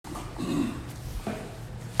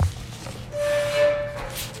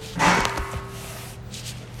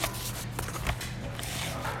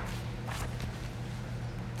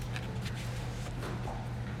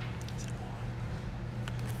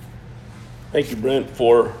Thank you, Brent,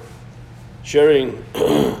 for sharing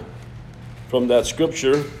from that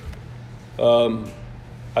scripture.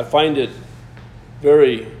 I find it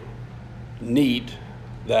very neat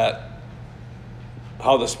that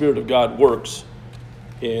how the Spirit of God works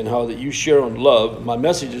and how that you share on love. My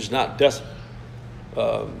message is not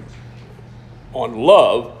on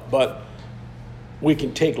love, but we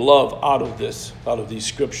can take love out of these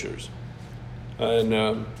scriptures.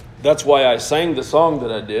 And that's why I sang the song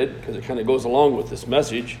that I did, because it kind of goes along with this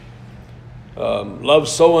message. Love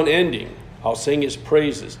so unending, I'll sing his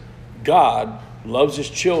praises. God loves his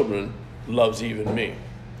children, loves even me.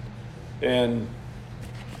 And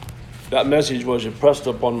that message was impressed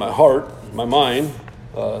upon my heart, my mind,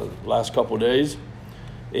 last couple of days.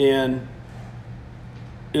 And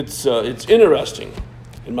it's interesting.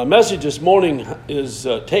 And my message this morning is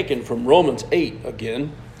taken from Romans 8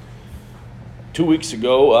 again. 2 weeks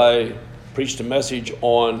ago, I preached a message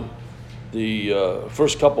on the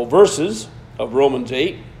first couple verses of Romans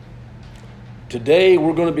 8. Today,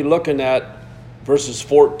 we're going to be looking at verses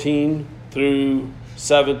 14 through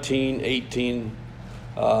 17, 18,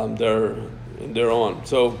 thereon.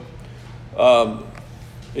 So,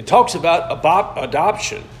 it talks about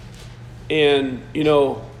adoption. And, you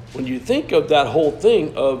know, when you think of that whole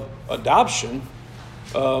thing of adoption,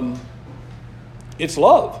 it's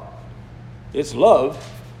love. It's love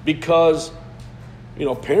because, you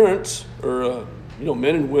know, parents or,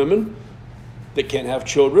 men and women that can't have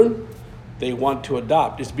children, they want to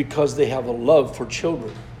adopt. It's because they have a love for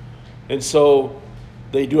children. And so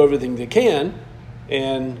they do everything they can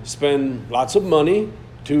and spend lots of money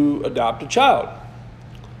to adopt a child.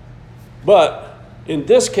 But in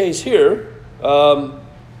this case here,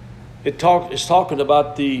 it's talking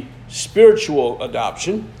about the spiritual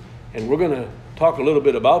adoption, and we're going to talk a little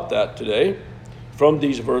bit about that today from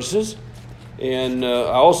these verses. And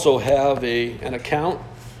I also have an account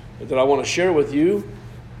that I want to share with you.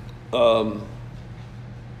 The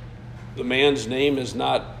man's name is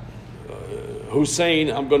not Hussein.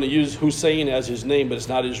 I'm going to use Hussein as his name, but it's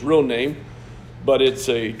not his real name. But it's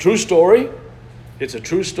a true story. It's a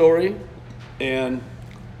true story. And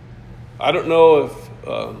I don't know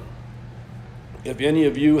if any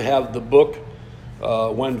of you have the book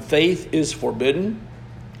When Faith is Forbidden,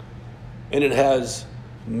 and it has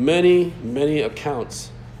many, many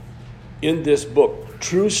accounts in this book,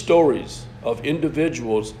 true stories of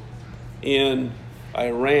individuals in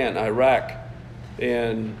Iran, Iraq,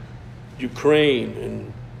 and Ukraine,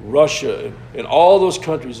 and Russia, and all those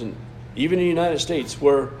countries, and even the United States,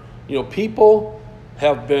 where people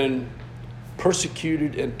have been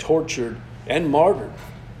persecuted and tortured and martyred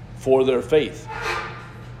for their faith.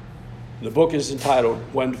 The book is entitled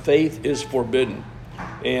When Faith is Forbidden.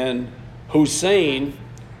 And Hussein,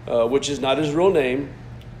 which is not his real name,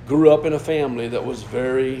 grew up in a family that was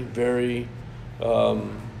very, very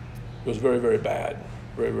bad.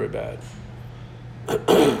 Very, very bad.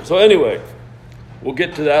 So anyway, we'll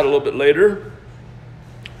get to that a little bit later.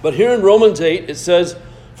 But here in Romans 8, it says,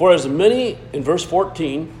 for as many, in verse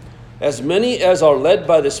 14, as many as are led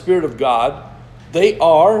by the Spirit of God, they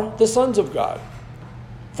are the sons of God.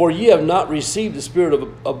 For ye have not received the spirit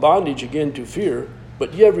of bondage again to fear,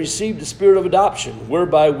 but ye have received the spirit of adoption,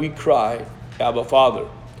 whereby we cry, Abba, Father.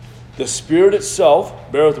 The Spirit itself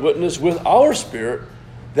beareth witness with our spirit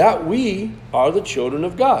that we are the children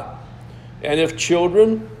of God. And if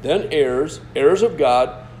children, then heirs, heirs of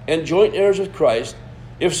God, and joint heirs with Christ,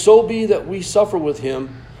 if so be that we suffer with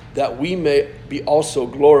him, that we may be also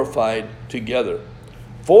glorified together.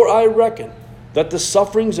 For I reckon that the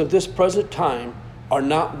sufferings of this present time are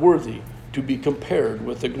not worthy to be compared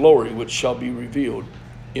with the glory which shall be revealed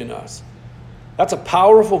in us. That's a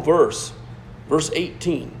powerful verse, verse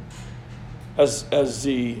 18. As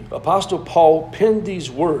the Apostle Paul penned these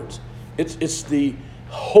words, it's the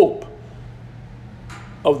hope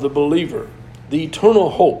of the believer, the eternal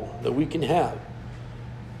hope that we can have.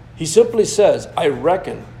 He simply says, I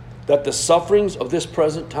reckon that the sufferings of this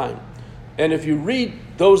present time, and if you read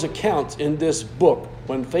those accounts in this book,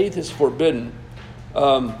 When Faith is Forbidden,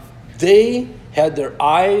 they had their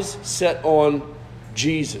eyes set on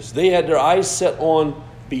Jesus. They had their eyes set on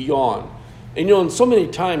beyond. And and so many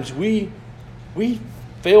times we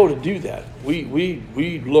fail to do that.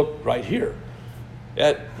 We look right here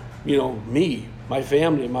at me, my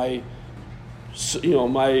family, my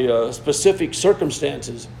specific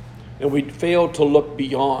circumstances, and we fail to look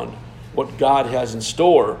beyond what God has in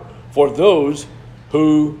store for those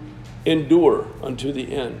who endure unto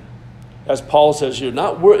the end. As Paul says here,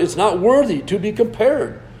 it's not worthy to be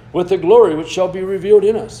compared with the glory which shall be revealed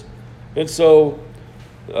in us. And so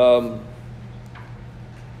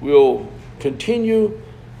we'll continue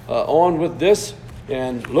on with this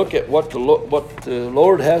and look at what the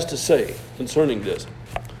Lord has to say concerning this.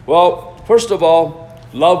 Well, first of all,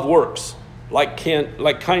 love works like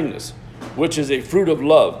kindness, which is a fruit of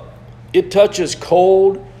love. It touches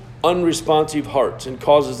cold, unresponsive hearts and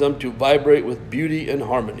causes them to vibrate with beauty and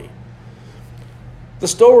harmony. The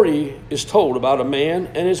story is told about a man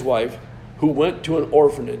and his wife who went to an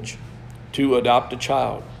orphanage to adopt a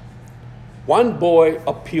child. One boy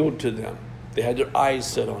appealed to them. They had their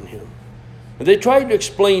eyes set on him. And they tried to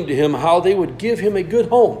explain to him how they would give him a good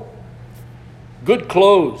home, good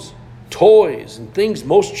clothes, toys, and things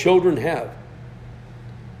most children have.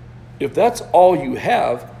 If that's all you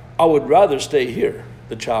have, I would rather stay here,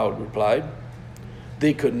 the child replied.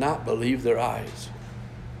 They could not believe their eyes,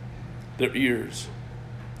 their ears,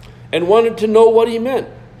 and wanted to know what he meant.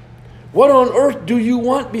 What on earth do you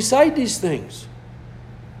want beside these things?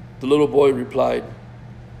 The little boy replied,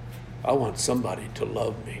 I want somebody to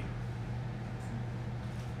love me.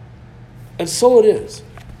 And so it is.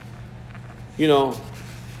 You know,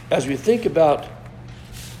 as we think about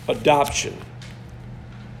adoption,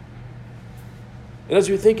 and as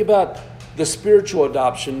we think about the spiritual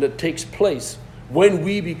adoption that takes place when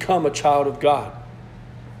we become a child of God,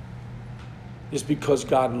 it's because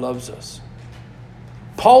God loves us.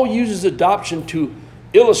 Paul uses adoption to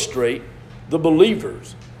illustrate the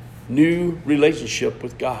believer's new relationship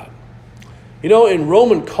with God. You know, in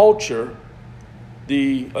Roman culture,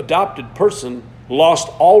 the adopted person lost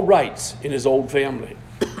all rights in his old family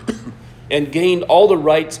and gained all the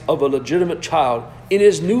rights of a legitimate child in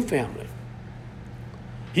his new family.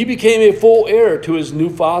 He became a full heir to his new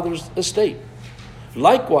father's estate.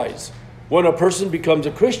 Likewise, when a person becomes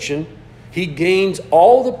a Christian, he gains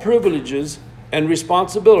all the privileges and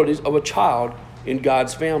responsibilities of a child in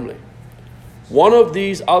God's family. One of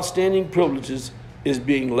these outstanding privileges is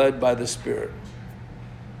being led by the Spirit.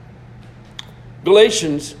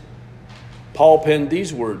 Galatians, Paul penned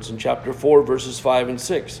these words in chapter 4, verses 5 and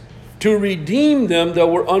 6. To redeem them that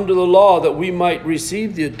were under the law, that we might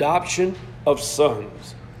receive the adoption of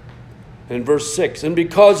sons. And verse 6, and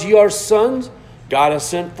because ye are sons, God has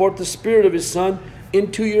sent forth the Spirit of his Son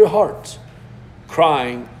into your hearts,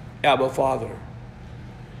 crying, Abba, Father.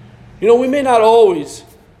 You know, we may not always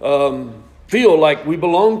feel like we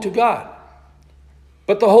belong to God,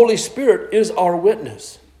 but the Holy Spirit is our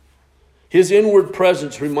witness. His inward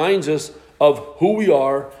presence reminds us of who we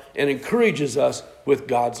are and encourages us with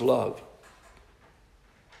God's love.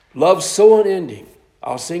 Love so unending,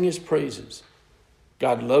 I'll sing his praises.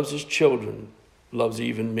 God loves his children, loves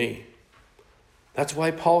even me. That's why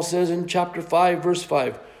Paul says in chapter 5, verse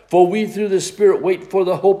 5, for we through the Spirit wait for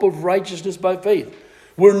the hope of righteousness by faith.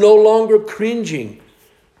 We're no longer cringing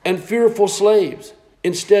and fearful slaves.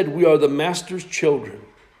 Instead, we are the master's children.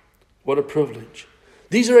 What a privilege.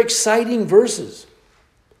 These are exciting verses.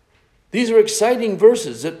 These are exciting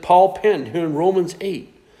verses that Paul penned here in Romans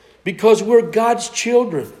 8 because we're God's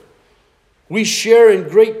children. We share in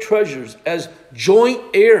great treasures as joint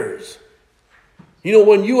heirs. You know,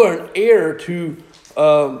 when you are an heir to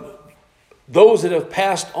those that have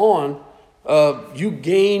passed on, you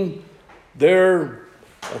gain their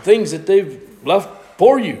things that they've left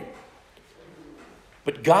for you.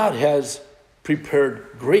 But God has prepared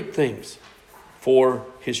great things for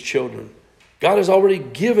his children. God has already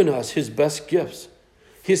given us his best gifts,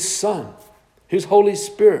 his Son, his Holy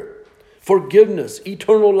Spirit, forgiveness,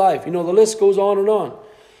 eternal life. You know, the list goes on.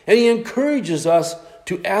 And he encourages us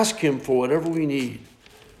to ask him for whatever we need.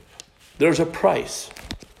 There's a price.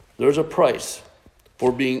 There's a price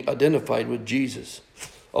for being identified with Jesus.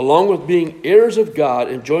 Along with being heirs of God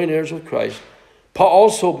and joint heirs with Christ, Paul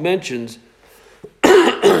also mentions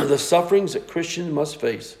the sufferings that Christians must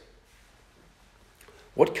face.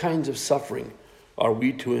 What kinds of suffering are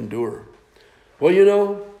we to endure? Well, you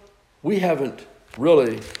know, we haven't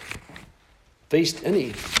really faced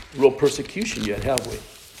any real persecution yet, have we?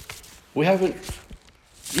 We haven't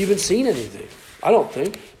even seen anything, I don't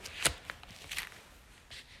think.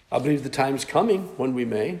 I believe the time's coming when we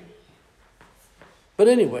may. But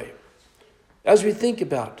anyway, as we think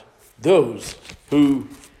about those who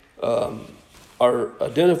are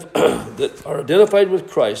identified with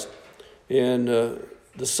Christ and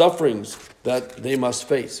the sufferings that they must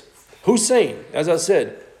face. Hussein, as I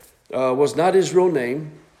said, was not his real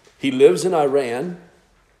name. He lives in Iran,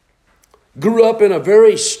 grew up in a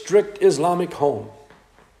very strict Islamic home.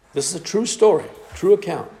 This is a true story, true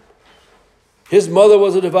account. His mother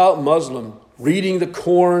was a devout Muslim, reading the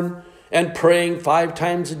Quran and praying 5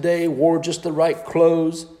 times a day, wore just the right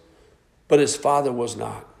clothes, but his father was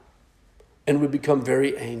not, and would become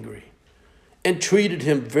very angry. and treated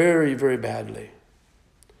him very, very badly.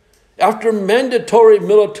 After mandatory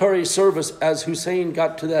military service, as Hussein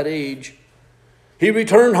got to that age, he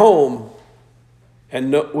returned home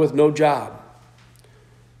and with no job.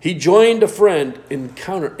 He joined a friend in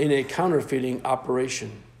a counterfeiting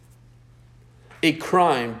operation, a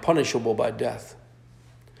crime punishable by death.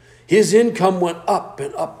 His income went up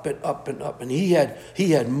and up and up and up, and he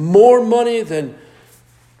had more money than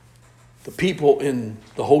the people in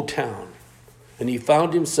the whole town. And he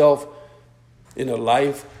found himself in a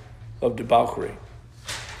life of debauchery,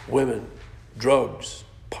 women, drugs,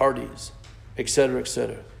 parties, etc.,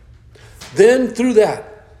 etc. Then through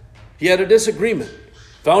that, he had a disagreement,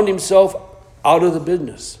 found himself out of the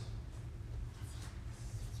business.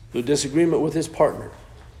 The disagreement with his partner.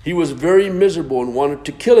 He was very miserable and wanted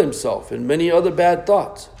to kill himself and many other bad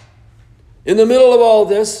thoughts. In the middle of all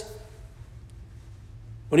this,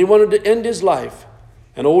 when he wanted to end his life,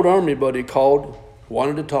 an old army buddy called,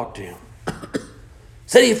 wanted to talk to him.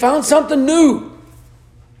 Said he found something new.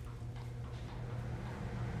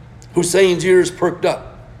 Hussein's ears perked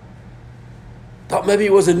up. Thought maybe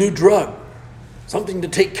it was a new drug, something to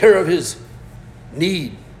take care of his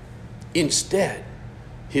need. Instead,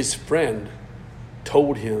 his friend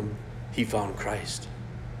told him he found Christ.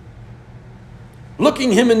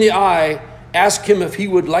 Looking him in the eye, asked him if he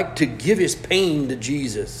would like to give his pain to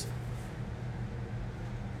Jesus.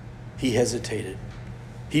 He hesitated.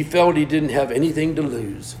 He felt he didn't have anything to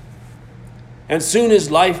lose. And soon his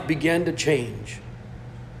life began to change.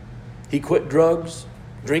 He quit drugs,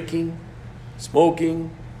 drinking,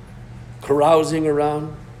 smoking, carousing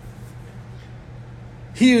around.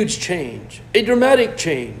 Huge change, a dramatic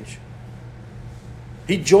change.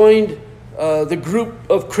 He joined the group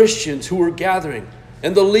of Christians who were gathering,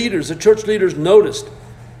 and the church leaders noticed,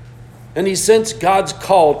 and he sensed God's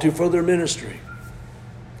call to further ministry.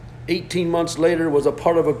 18 months later, was a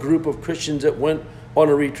part of a group of Christians that went on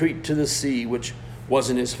a retreat to the sea, which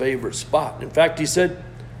wasn't his favorite spot. In fact, he said,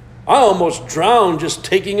 I almost drowned just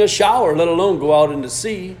taking a shower, let alone go out in the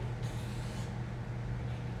sea.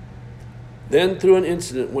 Then through an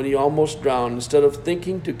incident when he almost drowned, instead of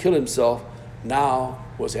thinking to kill himself, now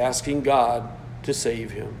was asking God to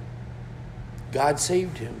save him. God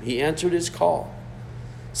saved him. He answered his call.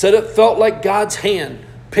 Said it felt like God's hand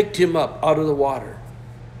picked him up out of the water.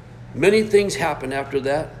 Many things happened after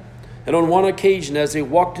that. And on one occasion, as they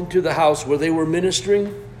walked into the house where they were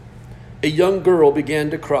ministering, a young girl began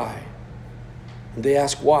to cry. And they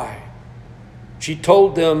asked why. She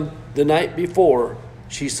told them the night before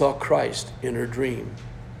she saw Christ in her dream.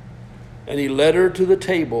 And he led her to the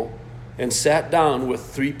table and sat down with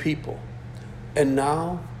 3 people. And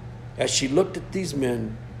now, as she looked at these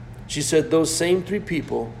men, she said those same 3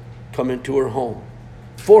 people come into her home.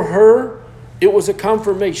 For her, it was a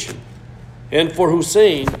confirmation. And for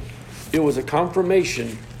Hussein, it was a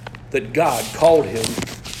confirmation that God called him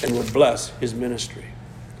and would bless his ministry.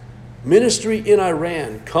 Ministry in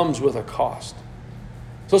Iran comes with a cost.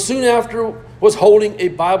 So soon after was holding a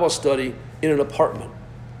Bible study in an apartment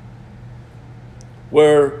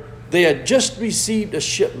where they had just received a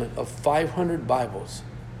shipment of 500 Bibles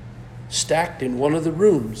stacked in one of the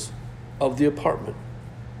rooms of the apartment.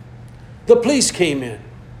 The police came in,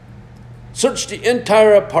 searched the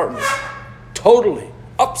entire apartment, totally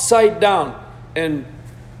upside down, and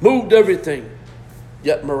moved everything.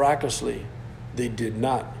 Yet miraculously, they did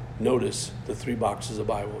not notice the 3 boxes of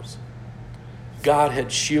Bibles. God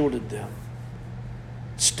had shielded them.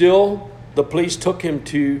 Still, the police took him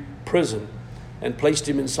to prison and placed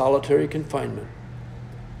him in solitary confinement,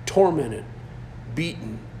 tormented,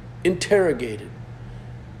 beaten, interrogated,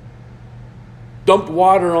 dumped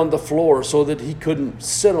water on the floor so that he couldn't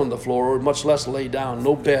sit on the floor or much less lay down,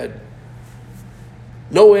 no bed.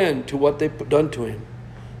 No end to what they've done to him.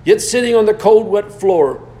 Yet sitting on the cold, wet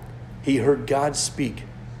floor, he heard God speak,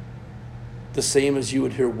 the same as you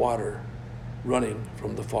would hear water running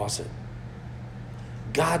from the faucet.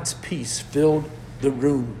 God's peace filled the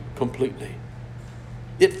room completely.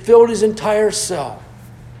 It filled his entire cell.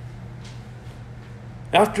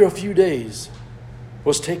 After a few days,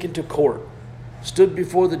 was taken to court, stood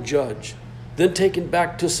before the judge, then taken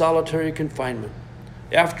back to solitary confinement.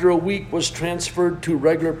 After a week, was transferred to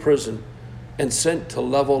regular prison and sent to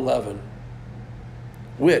level 11,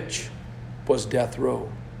 which was death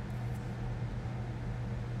row.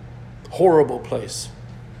 Horrible place.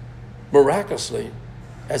 Miraculously,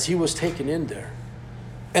 as he was taken in there.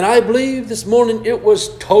 And I believe this morning it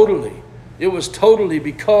was totally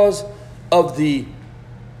because of the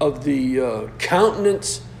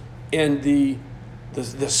countenance and the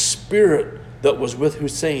spirit that was with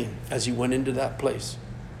Hussein as he went into that place.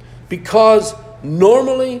 Because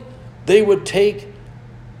normally they would take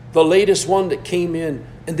the latest one that came in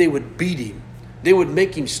and they would beat him. They would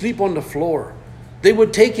make him sleep on the floor. They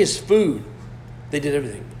would take his food. They did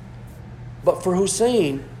everything. But for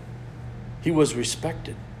Hussein, he was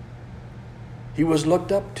respected. He was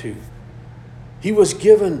looked up to. He was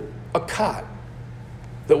given a cot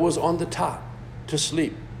that was on the top to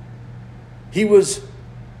sleep.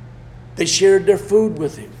 They shared their food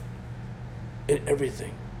with him and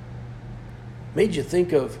everything. Made you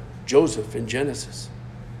think of Joseph in Genesis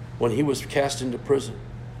when he was cast into prison.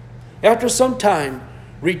 After some time,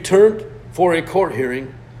 returned for a court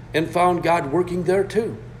hearing and found God working there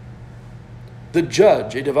too. The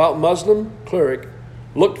judge, a devout Muslim cleric,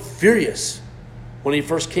 looked furious when he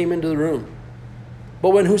first came into the room.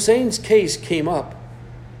 But when Hussein's case came up,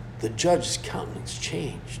 the judge's countenance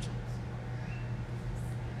changed.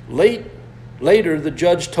 Later, the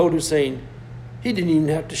judge told Hussein he didn't even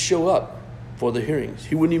have to show up for the hearings.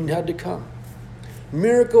 He wouldn't even have to come.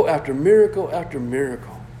 Miracle after miracle after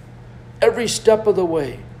miracle. Every step of the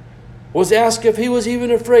way. Was asked if he was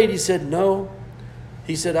even afraid. He said, no.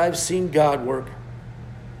 He said, I've seen God work.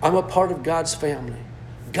 I'm a part of God's family.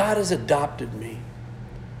 God has adopted me.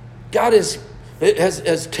 God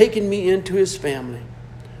has taken me into his family.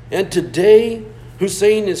 And today,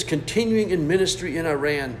 Hussein is continuing in ministry in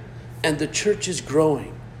Iran, and the church is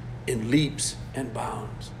growing in leaps and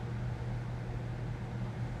bounds.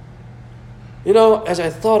 You know, as I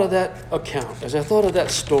thought of that account, as I thought of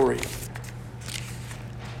that story,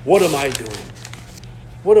 what am I doing?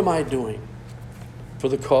 What am I doing for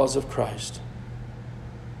the cause of Christ?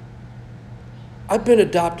 I've been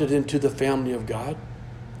adopted into the family of God.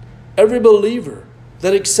 Every believer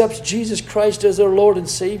that accepts Jesus Christ as their Lord and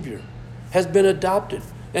Savior has been adopted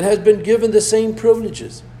and has been given the same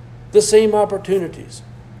privileges, the same opportunities.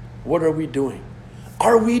 What are we doing?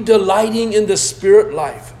 Are we delighting in the spirit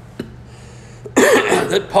life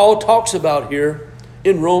that Paul talks about here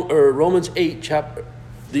in Romans 8, chapter,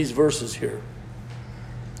 these verses here?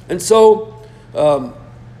 And so,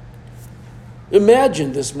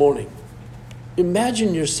 imagine this morning,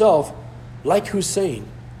 imagine yourself like Hussein,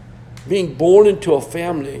 being born into a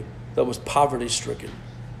family that was poverty-stricken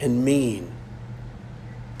and mean,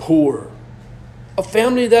 poor, a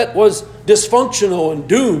family that was dysfunctional and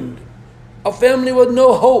doomed, a family with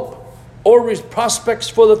no hope or prospects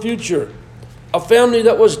for the future, a family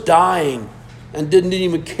that was dying and didn't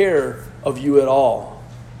even care of you at all,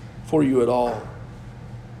 for you at all.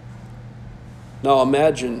 Now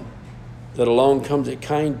imagine that along comes a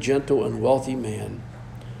kind, gentle, and wealthy man.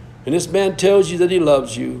 And this man tells you that he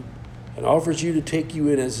loves you and offers you to take you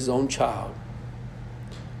in as his own child.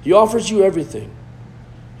 He offers you everything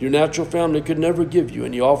your natural family could never give you,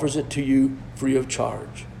 and he offers it to you free of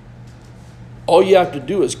charge. All you have to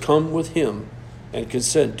do is come with him and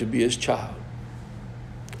consent to be his child.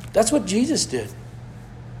 That's what Jesus did.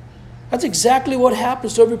 That's exactly what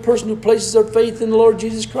happens to every person who places their faith in the Lord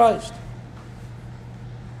Jesus Christ.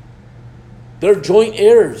 They're joint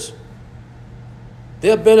heirs. They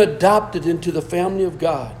have been adopted into the family of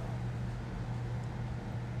God.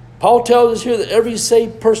 Paul tells us here that every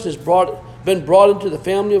saved person has been brought into the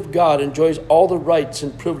family of God, enjoys all the rights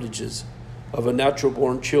and privileges of a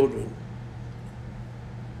natural-born children.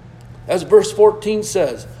 As verse 14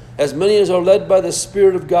 says, as many as are led by the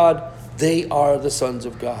Spirit of God, they are the sons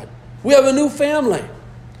of God. We have a new family.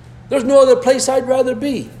 There's no other place I'd rather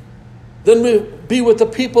be than be with the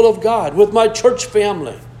people of God, with my church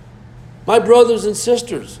family, my brothers and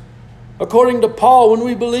sisters. According to Paul, when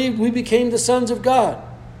we believed, we became the sons of God.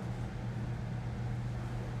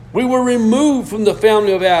 We were removed from the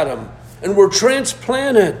family of Adam and were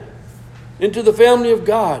transplanted into the family of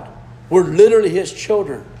God. We're literally his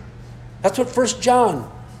children. That's what 1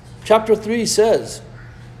 John chapter 3 says.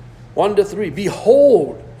 1-3.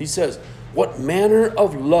 Behold, he says, what manner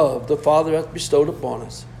of love the Father hath bestowed upon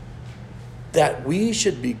us, that we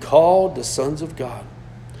should be called the sons of God.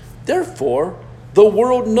 Therefore, the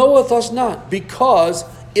world knoweth us not, because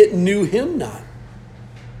it knew him not.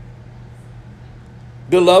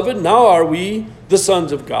 Beloved, now are we the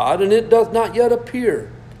sons of God, and it doth not yet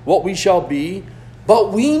appear what we shall be,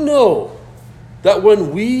 but we know that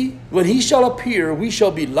when he shall appear, we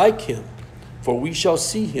shall be like him, for we shall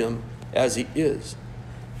see him as he is.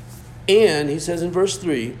 And he says in verse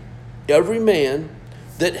 3, every man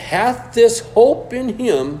that hath this hope in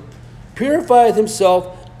him purifieth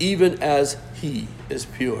himself even as he is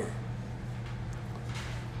pure.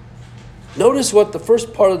 Notice what the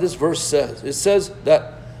first part of this verse says. It says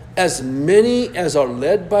that as many as are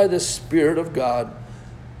led by the Spirit of God,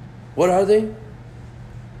 what are they?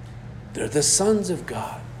 They're the sons of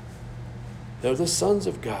God. They're the sons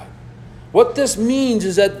of God. What this means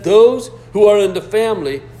is that those who are in the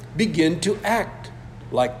family begin to act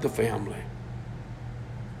like the family.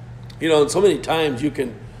 And so many times you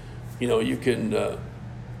can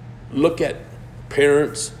look at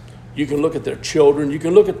parents, you can look at their children, you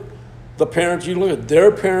can look at the parents, you can look at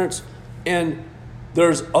their parents, and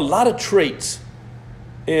there's a lot of traits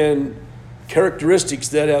and characteristics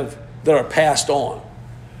that are passed on.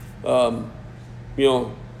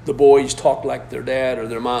 The boys talk like their dad, or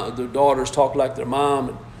their mom, their daughters talk like their mom,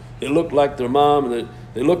 and they look like their mom, and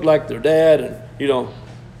they look like their dad, and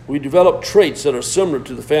we develop traits that are similar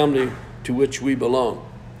to the family to which we belong.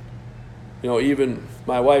 Even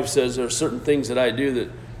my wife says there are certain things that I do that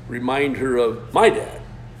remind her of my dad.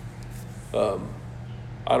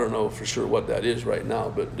 I don't know for sure what that is right now,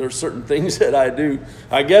 but there are certain things that I do,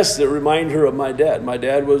 I guess, that remind her of my dad. My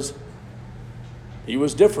dad was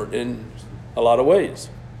different in a lot of ways.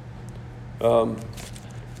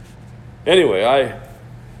 Anyway,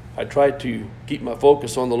 I try to keep my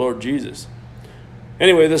focus on the Lord Jesus.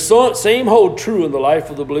 Anyway, the same hold true in the life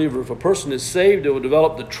of the believer. If a person is saved, it will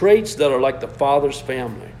develop the traits that are like the Father's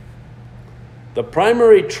family. The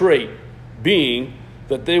primary trait being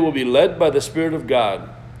that they will be led by the Spirit of God.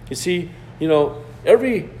 You see,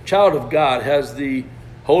 every child of God has the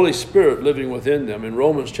Holy Spirit living within them. In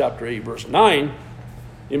Romans chapter 8, verse 9,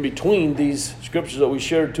 in between these scriptures that we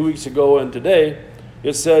shared 2 weeks ago and today,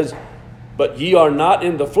 it says, "But ye are not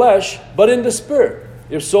in the flesh, but in the Spirit.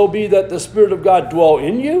 If so be that the Spirit of God dwell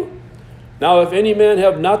in you. Now if any man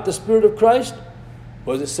have not the Spirit of Christ,"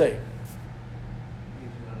 what does it say?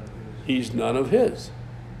 He's none of his.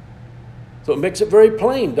 So it makes it very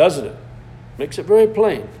plain, doesn't it? Makes it very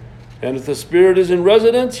plain. And if the Spirit is in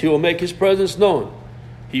residence, he will make his presence known.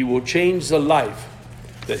 He will change the life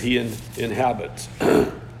that he inhabits.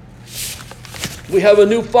 We have a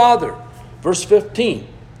new Father. Verse 15.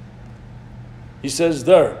 He says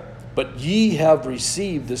there, "But ye have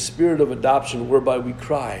received the Spirit of adoption, whereby we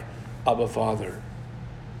cry, Abba, Father."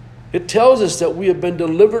 It tells us that we have been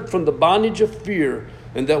delivered from the bondage of fear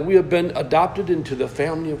and that we have been adopted into the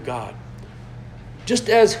family of God. Just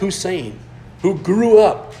as Hussein, who grew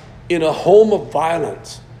up in a home of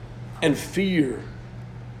violence and fear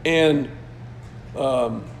and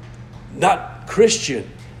not Christian,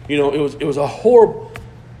 it was a horrible,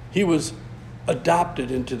 he was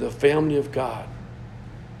adopted into the family of God.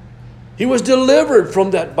 He was delivered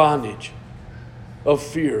from that bondage of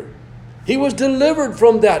fear. He was delivered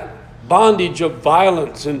from that bondage of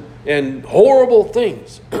violence and horrible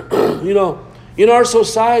things. In our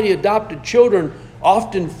society, adopted children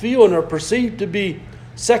often feel and are perceived to be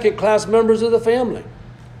second-class members of the family.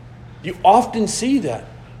 You often see that.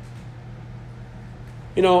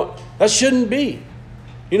 That shouldn't be.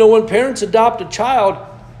 When parents adopt a child,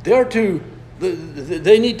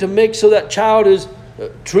 they need to make so that child is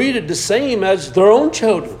treated the same as their own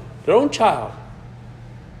children, their own child.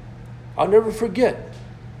 I'll never forget.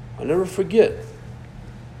 I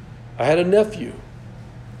had a nephew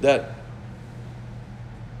that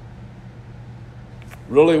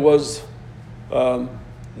really was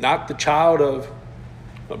not the child of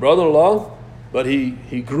my brother-in-law, but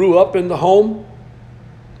he grew up in the home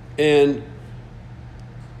and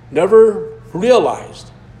never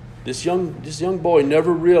realized, this young boy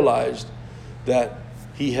never realized that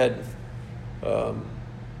he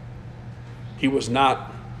was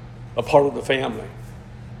not a part of the family.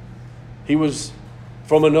 He was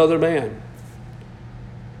from another man.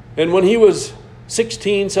 And when he was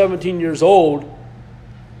 16, 17 years old,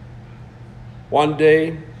 one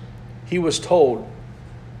day he was told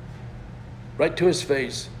right to his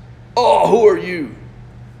face, "Oh, who are you?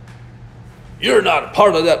 You're not a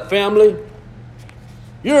part of that family.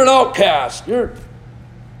 You're an outcast. Can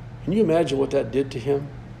you imagine what that did to him?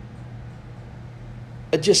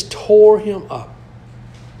 It just tore him up.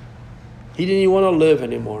 He didn't even want to live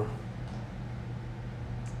anymore.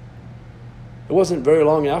 It wasn't very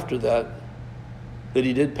long after that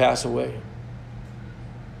he did pass away.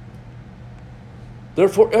 They're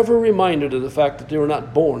forever reminded of the fact that they were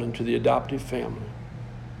not born into the adoptive family.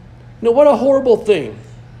 What a horrible thing.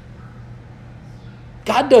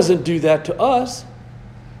 God doesn't do that to us.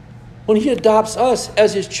 When He adopts us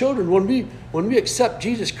as His children, when we accept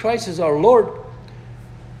Jesus Christ as our Lord,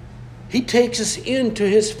 He takes us into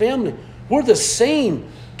His family. We're the same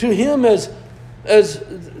to Him as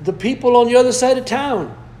the people on the other side of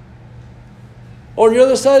town or on the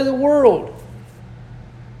other side of the world.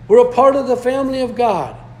 We're a part of the family of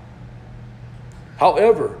God.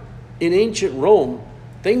 However, in ancient Rome,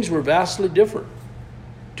 things were vastly different.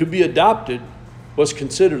 To be adopted was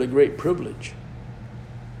considered a great privilege.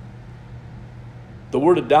 The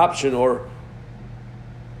word adoption, or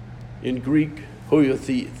in Greek,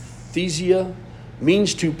 hoiothesia,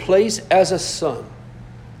 means to place as a son.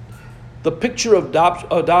 The picture of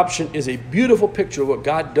adoption is a beautiful picture of what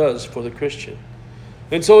God does for the Christian.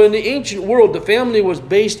 And so in the ancient world, the family was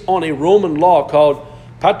based on a Roman law called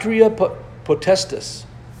patria potestas,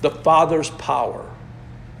 the father's power.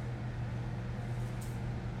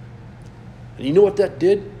 And you know what that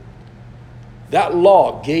did? That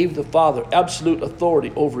law gave the father absolute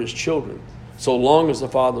authority over his children, so long as the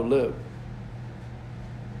father lived.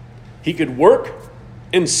 He could work,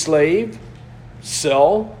 enslave,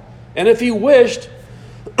 sell, and if he wished,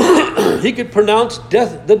 he could pronounce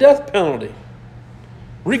the death penalty,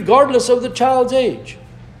 regardless of the child's age.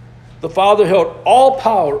 The father held all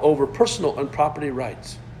power over personal and property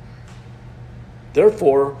rights.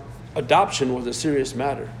 Therefore, adoption was a serious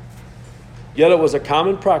matter. Yet it was a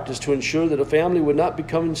common practice to ensure that a family would not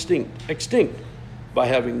become extinct by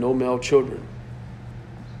having no male children.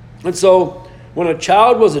 And so, when a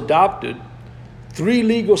child was adopted, 3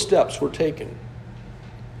 legal steps were taken.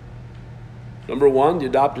 Number 1, the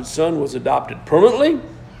adopted son was adopted permanently.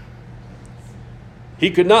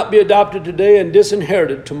 He could not be adopted today and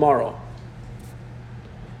disinherited tomorrow.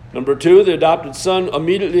 Number 2, the adopted son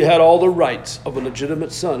immediately had all the rights of a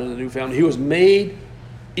legitimate son in the new family. He was made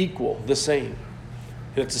equal, the same.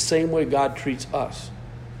 And it's the same way God treats us.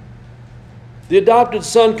 The adopted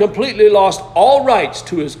son completely lost all rights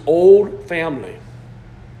to his old family.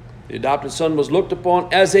 The adopted son was looked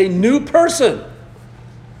upon as a new person.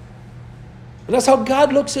 And that's how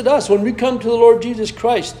God looks at us when we come to the Lord Jesus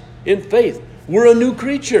Christ in faith. We're a new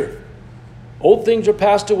creature. Old things are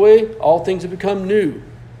passed away, all things have become new.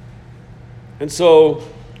 And so,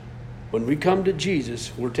 when we come to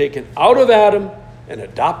Jesus, we're taken out of Adam and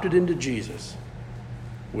adopted into Jesus.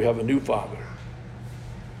 We have a new father.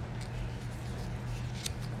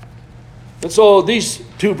 And so these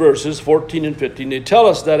 2 verses, 14 and 15, they tell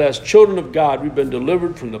us that as children of God, we've been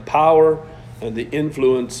delivered from the power and the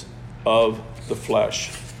influence of the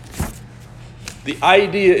flesh. The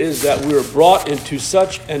idea is that we are brought into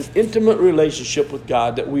such an intimate relationship with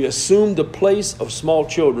God that we assume the place of small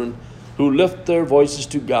children who lift their voices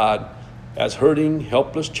to God as a hurting,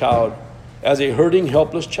 helpless child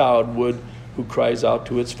would who cries out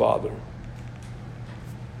to its father.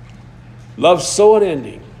 Love so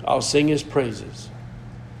unending, I'll sing his praises.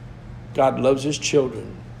 God loves his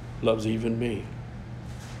children, loves even me.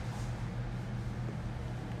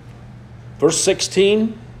 Verse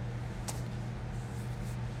 16,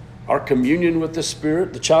 our communion with the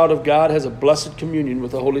Spirit. The child of God has a blessed communion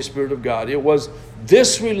with the Holy Spirit of God. It was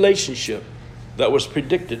this relationship that was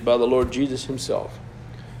predicted by the Lord Jesus himself.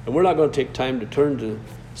 And we're not going to take time to turn to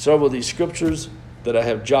several of these scriptures that I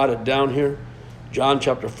have jotted down here. John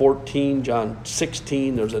chapter 14, John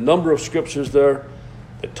 16. There's a number of scriptures there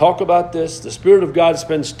that talk about this. The Spirit of God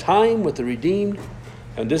spends time with the redeemed,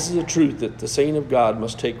 and this is a truth that the saint of God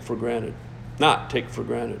must take for granted, not take for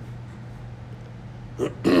granted.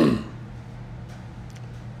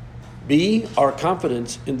 B, our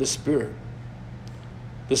confidence in the Spirit.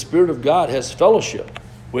 The Spirit of God has fellowship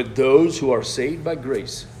with those who are saved by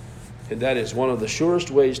grace. And that is one of the surest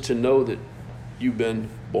ways to know that you've been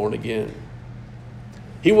born again.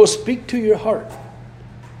 He will speak to your heart.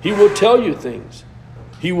 He will tell you things.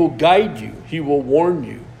 He will guide you. He will warn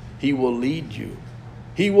you. He will lead you.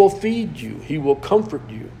 He will feed you. He will comfort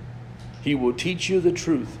you. He will teach you the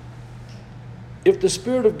truth. If the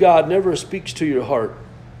Spirit of God never speaks to your heart,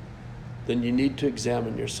 then you need to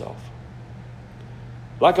examine yourself.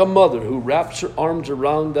 Like a mother who wraps her arms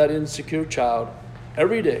around that insecure child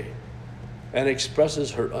every day and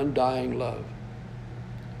expresses her undying love.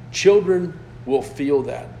 Children will feel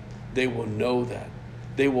that. They will know that.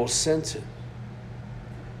 They will sense it.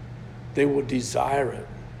 They will desire it.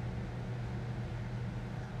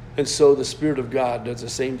 And so the Spirit of God does the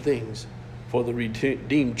same things for the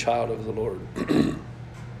redeemed child of the Lord.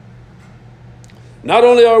 Not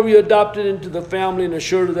only are we adopted into the family and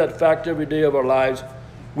assured of that fact every day of our lives,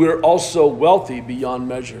 we are also wealthy beyond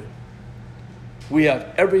measure. We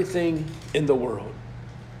have everything in the world,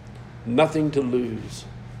 nothing to lose.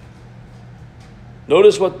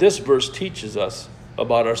 Notice what this verse teaches us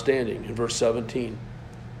about our standing in verse 17.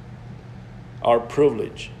 Our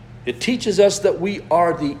privilege. It teaches us that we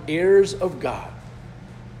are the heirs of God.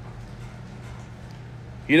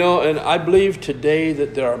 You know, and I believe today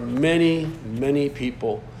that there are many, many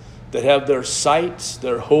people that have their sights,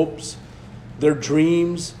 their hopes, their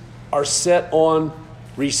dreams are set on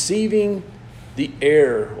receiving the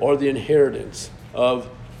heir or the inheritance of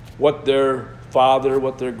what their father,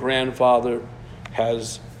 what their grandfather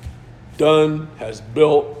has done, has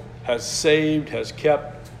built, has saved, has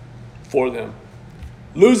kept for them.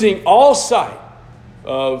 Losing all sight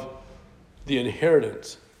of the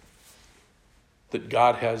inheritance that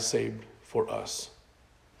God has saved for us.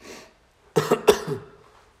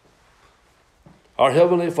 Our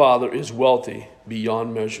Heavenly Father is wealthy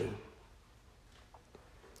beyond measure.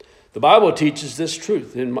 The Bible teaches this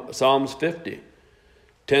truth in Psalms 50,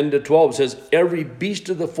 10 to 12. It says, every beast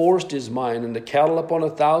of the forest is mine, and the cattle upon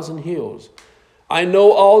 1,000 hills. I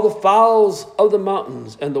know all the fowls of the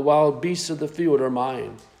mountains, and the wild beasts of the field are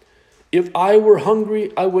mine. If I were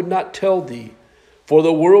hungry, I would not tell thee, for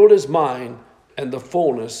the world is mine, and the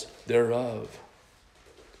fullness thereof.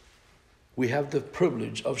 We have the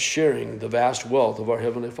privilege of sharing the vast wealth of our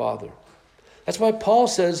Heavenly Father. That's why Paul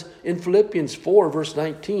says in Philippians 4, verse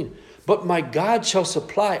 19, but my God shall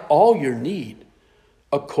supply all your need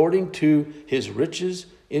according to his riches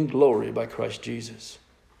in glory by Christ Jesus.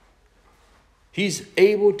 He's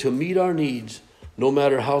able to meet our needs no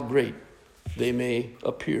matter how great they may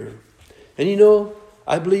appear. And you know,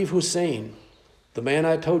 I believe Hussein, the man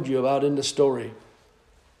I told you about in the story,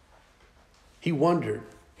 he wondered,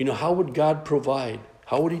 how would God provide?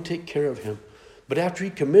 How would he take care of him? But after he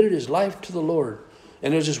committed his life to the Lord,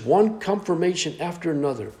 and there's just one confirmation after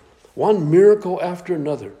another, one miracle after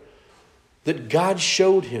another, that God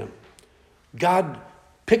showed him. God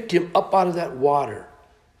picked him up out of that water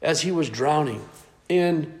as he was drowning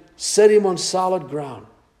and set him on solid ground.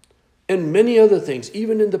 And many other things,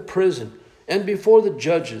 even in the prison and before the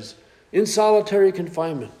judges, in solitary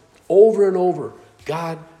confinement, over and over,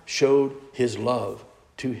 God showed his love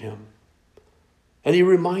to him. And he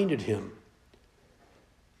reminded him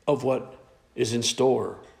of what is in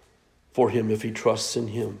store for him if he trusts in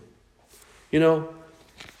him.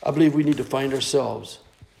 I believe we need to find ourselves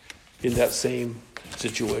in that same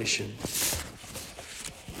situation.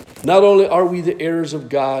 Not only are we the heirs of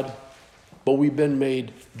God, but we've been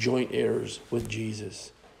made joint heirs with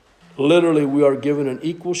Jesus. Literally, we are given an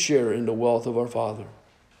equal share in the wealth of our Father.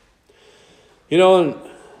 And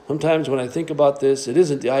sometimes when I think about this, it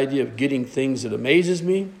isn't the idea of getting things that amazes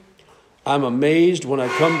me. I'm amazed when I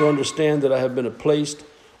come to understand that I have been placed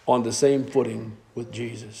on the same footing with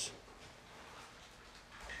Jesus.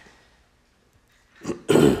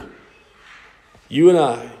 You and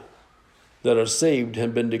I that are saved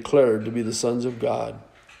have been declared to be the sons of God,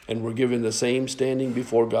 and we're given the same standing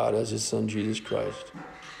before God as his Son, Jesus Christ.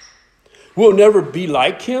 We'll never be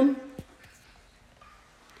like him,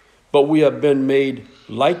 but we have been made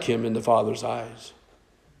like him in the Father's eyes.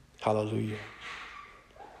 Hallelujah.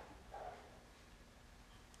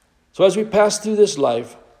 So as we pass through this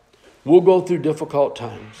life, we'll go through difficult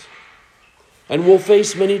times, and we'll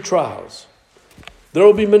face many trials. There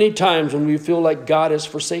will be many times when we feel like God has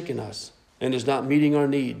forsaken us and is not meeting our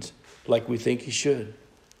needs like we think he should.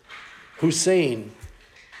 Hussein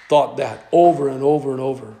thought that over and over and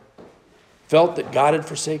over, felt that God had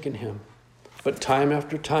forsaken him. But time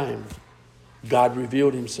after time, God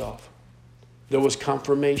revealed himself. There was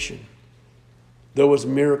confirmation. There was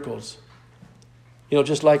miracles.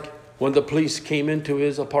 Just like when the police came into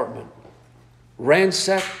his apartment,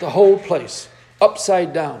 ransacked the whole place,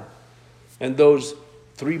 upside down, and those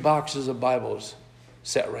 3 boxes of Bibles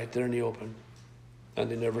sat right there in the open, and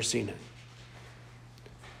they never seen it.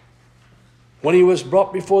 When he was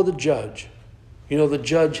brought before the judge, the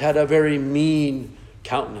judge had a very mean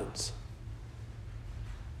countenance.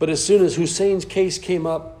 But as soon as Hussein's case came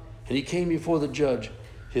up and he came before the judge,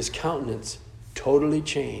 his countenance totally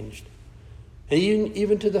changed. And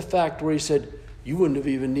even to the fact where he said, you wouldn't have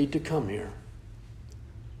even need to come here.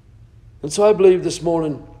 And so I believe this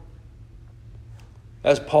morning,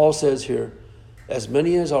 as Paul says here, as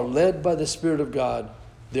many as are led by the Spirit of God,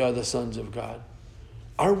 they are the sons of God.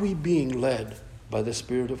 Are we being led by the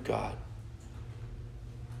Spirit of God?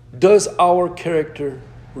 Does our character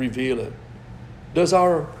reveal it? Does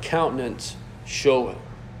our countenance show it?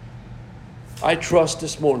 I trust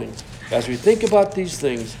this morning, as we think about these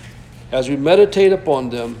things, as we meditate upon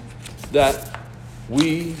them, that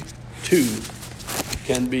we too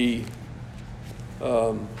can be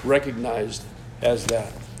recognized as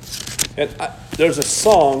that. And there's a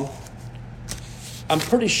song, I'm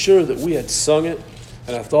pretty sure that we had sung it,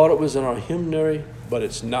 and I thought it was in our hymnary, but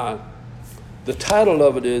it's not. The title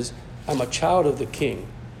of it is, I'm a Child of the King.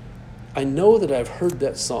 I know that I've heard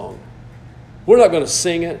that song. We're not going to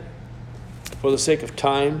sing it for the sake of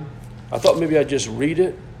time. I thought maybe I'd just read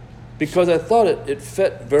it, because I thought it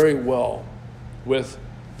fit very well with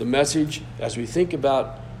the message as we think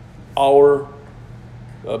about our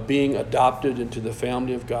being adopted into the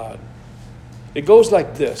family of God. It goes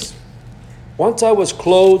like this. Once I was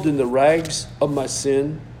clothed in the rags of my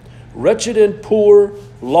sin, wretched and poor,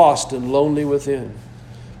 lost and lonely within.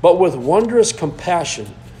 But with wondrous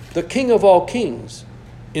compassion, the King of all kings,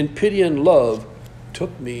 in pity and love,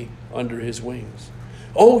 took me under his wings.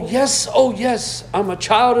 Oh yes, I'm a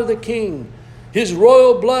child of the King. His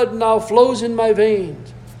royal blood now flows in my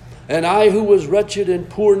veins. And I who was wretched and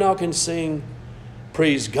poor now can sing,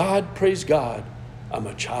 praise God, I'm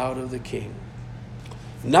a child of the King.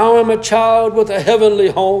 Now I'm a child with a heavenly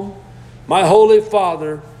home. My holy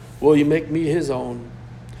Father, will you make me his own?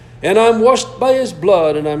 And I'm washed by his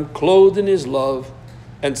blood, and I'm clothed in his love.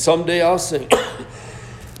 And someday I'll sing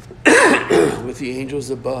with the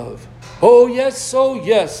angels above. Oh yes,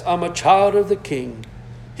 I'm a child of the King.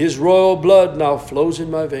 His royal blood now flows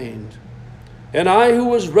in my veins. And I who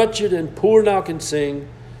was wretched and poor now can sing,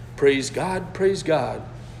 praise God,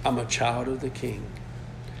 I'm a child of the King.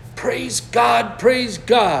 Praise God,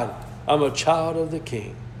 I'm a child of the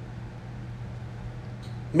King.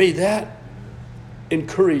 May that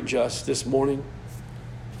encourage us this morning.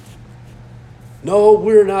 No,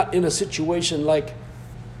 we're not in a situation like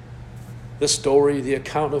the story, the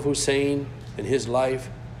account of Hussein and his life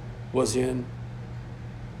was in.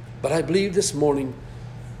 But I believe this morning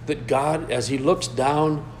that God, as he looks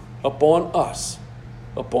down upon us,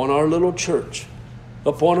 upon our little church,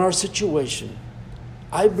 upon our situation,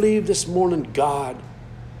 I believe this morning God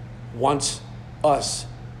wants us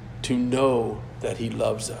to know that he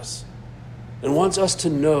loves us and wants us to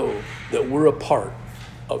know that we're a part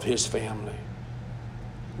of his family.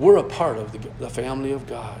 We're a part of the family of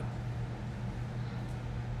God.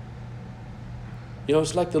 You know,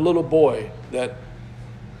 it's like the little boy that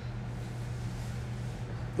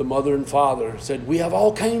the mother and father said, we have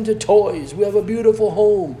all kinds of toys. We have a beautiful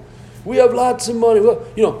home. We have lots of money. Well,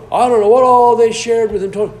 I don't know what all they shared with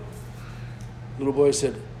him. Little boy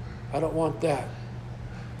said, I don't want that.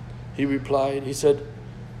 He replied, he said,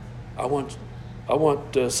 I want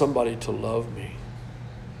somebody to love me.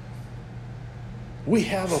 We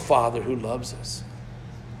have a Father who loves us,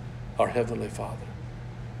 our Heavenly Father.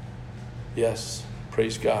 Yes,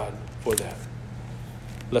 praise God for that.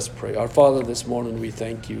 Let's pray. Our Father, this morning we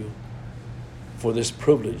thank you for this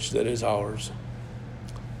privilege that is ours.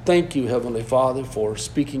 Thank you, Heavenly Father, for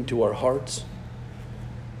speaking to our hearts.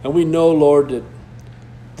 And we know, Lord, that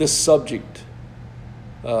this subject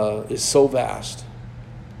is so vast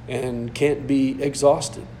and can't be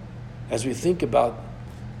exhausted as we think about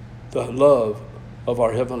the love of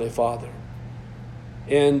our Heavenly Father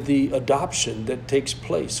and the adoption that takes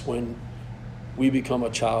place when we become a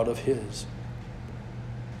child of his.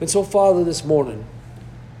 And so, Father, this morning,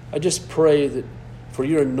 I just pray that for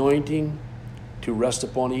your anointing to rest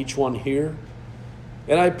upon each one here.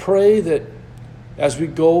 And I pray that as we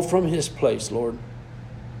go from his place, Lord,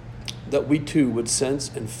 that we too would sense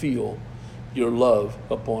and feel your love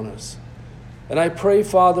upon us. And I pray,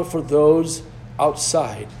 Father, for those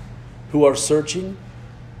outside who are searching,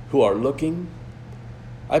 who are looking.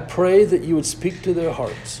 I pray that you would speak to their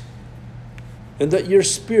hearts and that your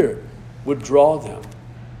Spirit would draw them,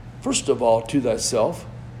 first of all, to thyself,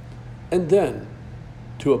 and then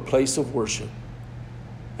to a place of worship.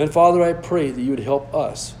 And Father, I pray that you would help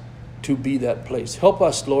us to be that place. Help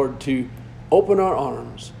us, Lord, to open our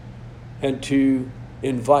arms and to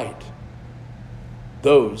invite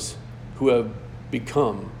those who have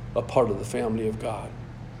become a part of the family of God.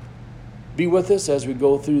 Be with us as we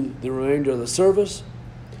go through the remainder of the service.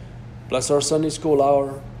 Bless our Sunday school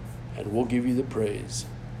hour, and we'll give you the praise.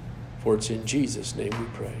 For it's in Jesus' name we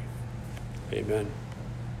pray. Amen.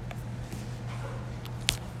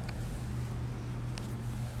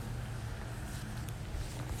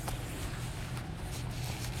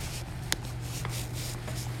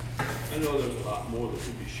 I know there's a lot more that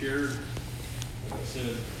could be shared. Like I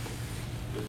said,